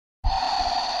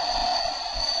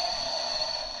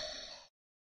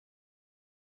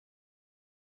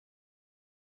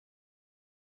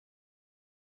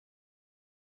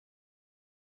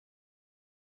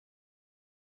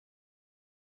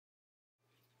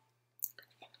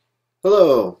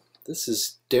Hello, this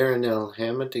is Darren L.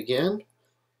 Hammond again,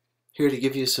 here to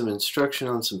give you some instruction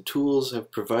on some tools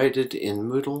I've provided in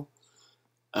Moodle,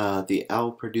 the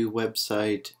OWL Purdue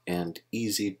website, and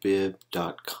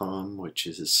EasyBib.com, which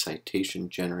is a citation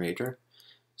generator.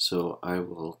 So I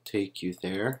will take you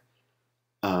there.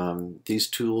 These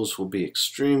tools will be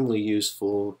extremely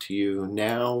useful to you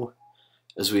now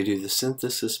as we do the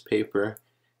synthesis paper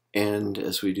and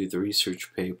as we do the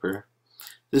research paper.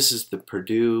 This is the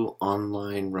Purdue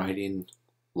Online Writing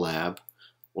Lab,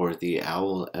 or the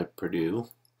OWL at Purdue,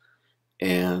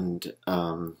 and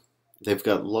they've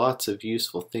got lots of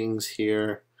useful things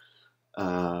here,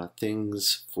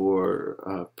 things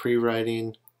for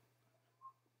pre-writing,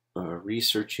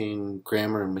 researching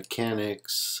grammar and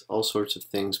mechanics, all sorts of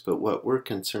things, but what we're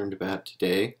concerned about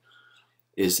today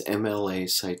is MLA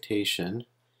citation,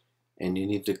 and you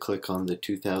need to click on the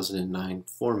 2009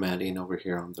 formatting over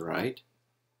here on the right,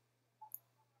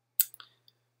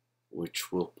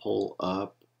 which will pull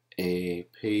up a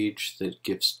page that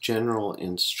gives general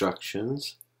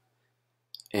instructions.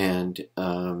 And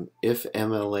if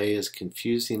MLA is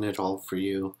confusing at all for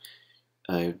you,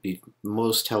 it'd be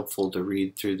most helpful to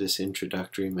read through this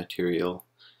introductory material,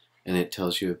 and it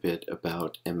tells you a bit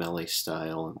about MLA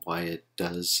style and why it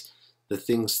does the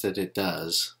things that it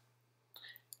does.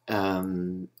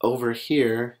 Over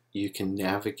here you can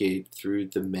navigate through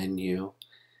the menu,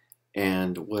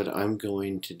 and what I'm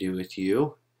going to do with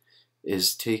you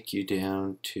is take you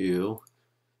down to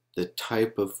the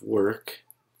type of work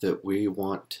that we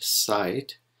want to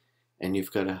cite, and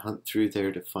you've got to hunt through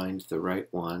there to find the right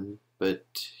one, but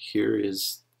here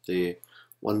is the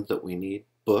one that we need,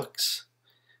 books.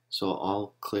 So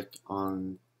I'll click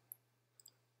on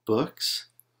books,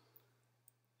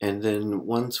 and then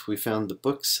once we found the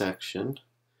books section,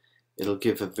 it'll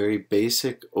give a very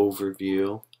basic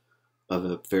overview of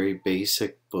a very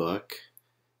basic book,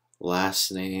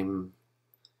 last name,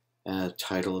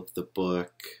 title of the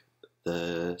book,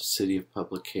 the city of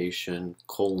publication,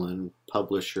 colon,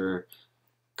 publisher,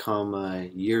 comma,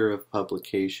 year of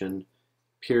publication,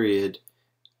 period,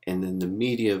 and then the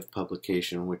media of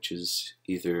publication, which is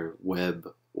either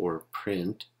web or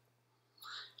print.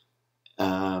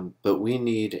 But we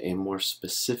need a more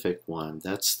specific one.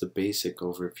 That's the basic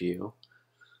overview.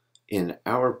 In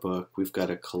our book, we've got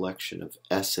a collection of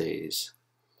essays,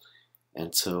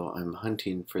 and so I'm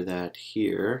hunting for that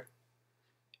here,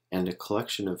 and a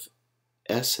collection of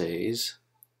essays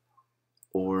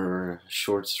or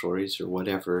short stories or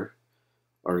whatever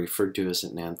are referred to as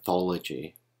an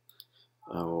anthology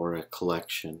or a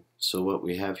collection. So what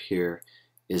we have here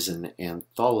is an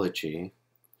anthology,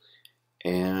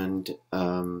 and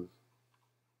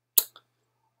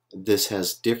this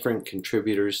has different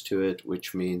contributors to it,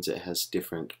 which means it has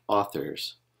different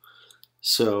authors.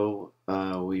 So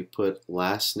we put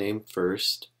last name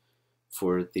first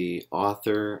for the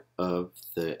author of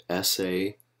the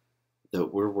essay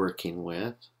that we're working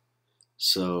with.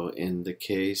 So in the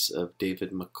case of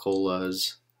David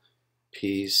McCullough's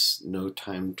piece, No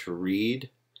Time to Read,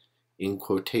 in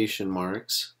quotation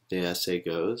marks, the essay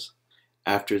goes.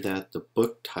 After that, the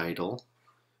book title,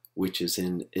 which is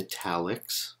in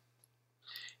italics.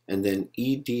 And then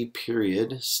ED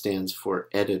period stands for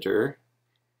editor,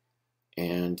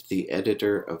 and the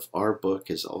editor of our book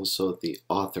is also the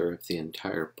author of the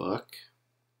entire book.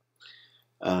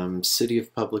 City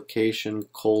of publication,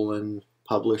 colon,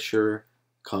 publisher,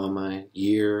 comma,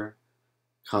 year,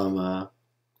 comma,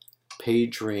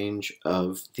 page range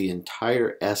of the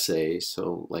entire essay,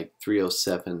 so like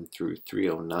 307 through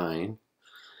 309,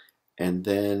 and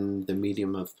then the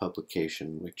medium of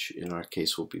publication, which in our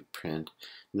case will be print.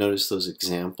 Notice those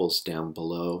examples down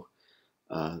below.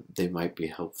 They might be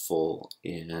helpful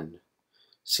in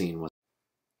seeing what.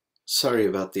 Sorry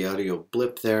about the audio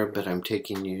blip there, but I'm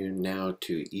taking you now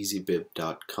to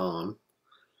EasyBib.com,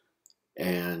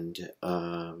 and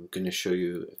I'm going to show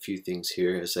you a few things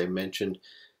here. As I mentioned,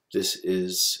 this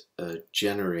is a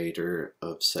generator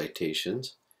of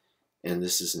citations, and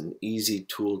this is an easy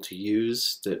tool to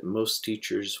use that most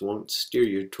teachers won't steer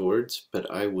you towards, but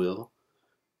I will,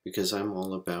 because I'm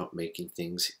all about making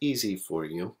things easy for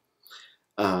you.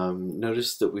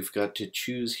 Notice that we've got to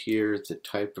choose here the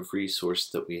type of resource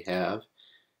that we have,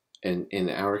 and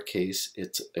in our case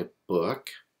it's a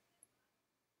book.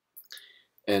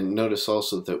 And notice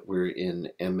also that we're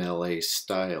in MLA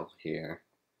style here.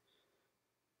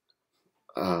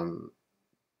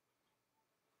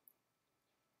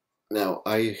 Now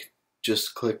I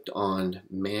just clicked on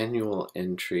manual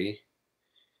entry,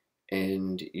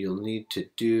 and you'll need to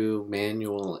do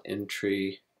manual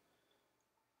entry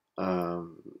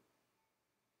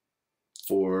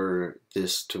for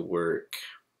this to work.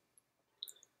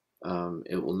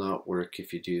 It will not work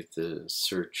if you do the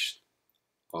search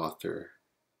author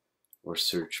or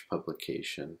search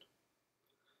publication.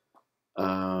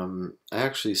 I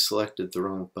actually selected the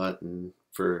wrong button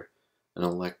for an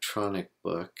electronic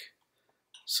book,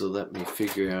 so let me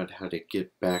figure out how to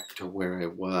get back to where I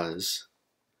was.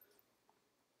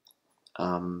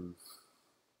 I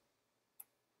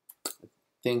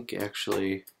think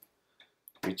actually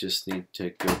we just need to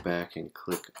go back and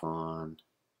click on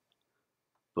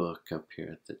book up here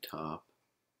at the top,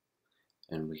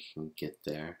 and we can get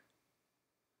there.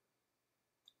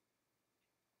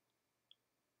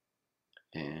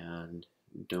 And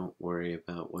don't worry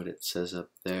about what it says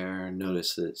up there.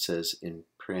 Notice that it says in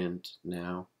print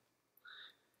now.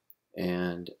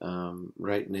 And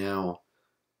right now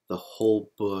the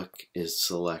whole book is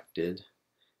selected,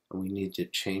 and we need to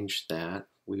change that.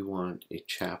 We want a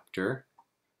chapter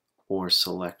or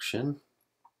selection,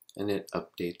 and it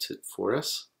updates it for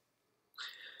us.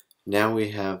 Now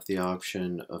we have the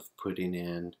option of putting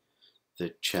in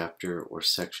the chapter or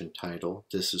section title.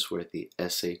 This is where the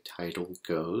essay title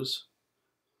goes.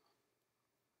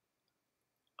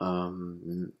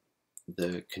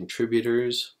 The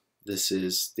contributors, this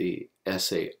is the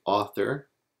essay author.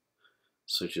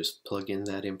 So just plug in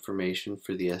that information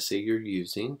for the essay you're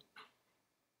using.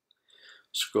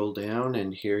 Scroll down,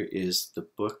 and here is the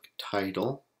book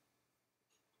title.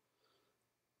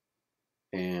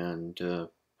 And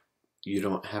you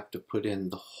don't have to put in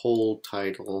the whole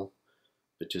title,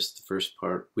 but just the first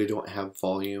part. We don't have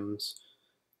volumes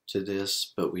to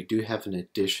this, but we do have an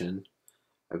edition.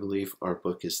 I believe our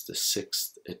book is the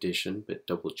 6th edition, but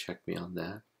double check me on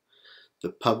that. The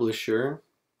publisher,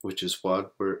 which is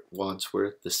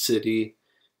Wadsworth. The city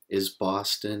is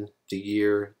Boston. The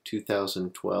year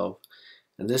 2012.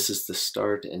 And this is the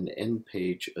start and end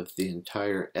page of the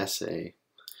entire essay.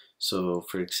 So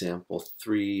for example,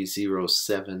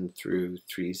 307 through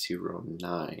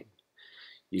 309.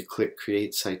 You click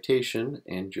Create Citation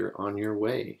and you're on your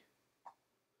way.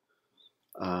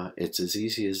 It's as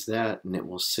easy as that, and it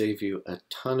will save you a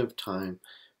ton of time,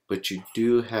 but you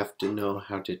do have to know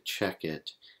how to check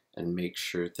it and make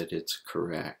sure that it's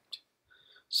correct.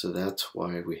 So that's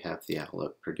why we have the OWL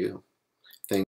at Purdue.